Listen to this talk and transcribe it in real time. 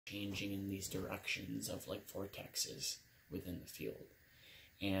changing in these directions of like vortexes within the field.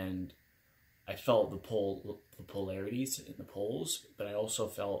 And I felt the polarities in the poles, but I also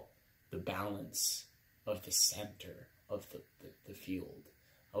felt the balance of the center of the field.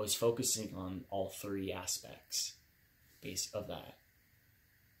 I was focusing on all three aspects of that.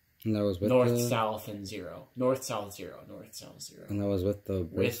 And that was with north, south, and zero. North, south, zero. North, south, zero. And that was with the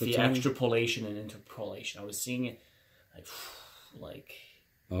bracelets with the on? extrapolation and interpolation. I was seeing it like.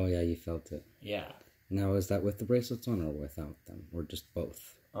 Oh yeah, you felt it. Yeah. Now is that with the bracelets on or without them, or just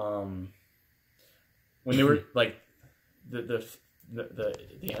both? When they were like the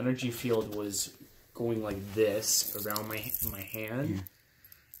energy field was going like this around my hand. Yeah.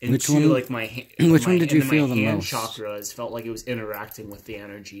 Which one? Like my which one did you feel the hand most? Chakras felt like it was interacting with the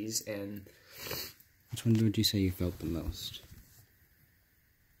energies, and which one would you say you felt the most?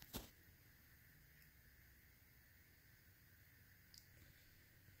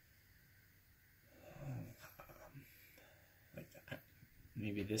 Like that.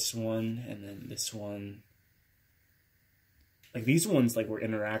 Maybe this one, and then this one. Like these ones, like were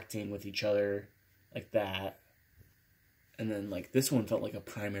interacting with each other, like that. And then, like, this one felt like a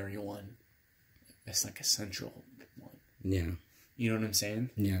primary one. It's like a central one. Yeah. You know what I'm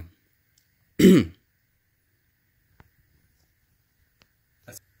saying? Yeah.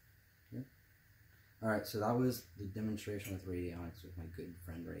 Alright, so that was the demonstration with Radionics with my good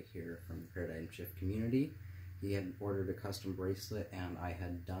friend right here from the Paradigm Shift community. He had ordered a custom bracelet, and I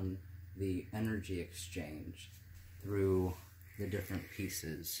had done the energy exchange through the different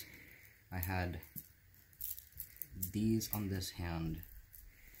pieces. I had these on this hand,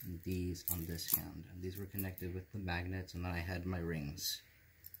 and these on this hand. And these were connected with the magnets, and then I had my rings.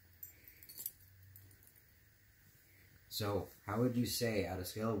 So, how would you say, at a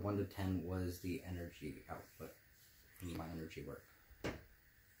scale of 1 to 10, was the energy output from my energy work?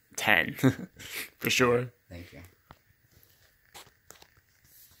 10, for sure. Thank you.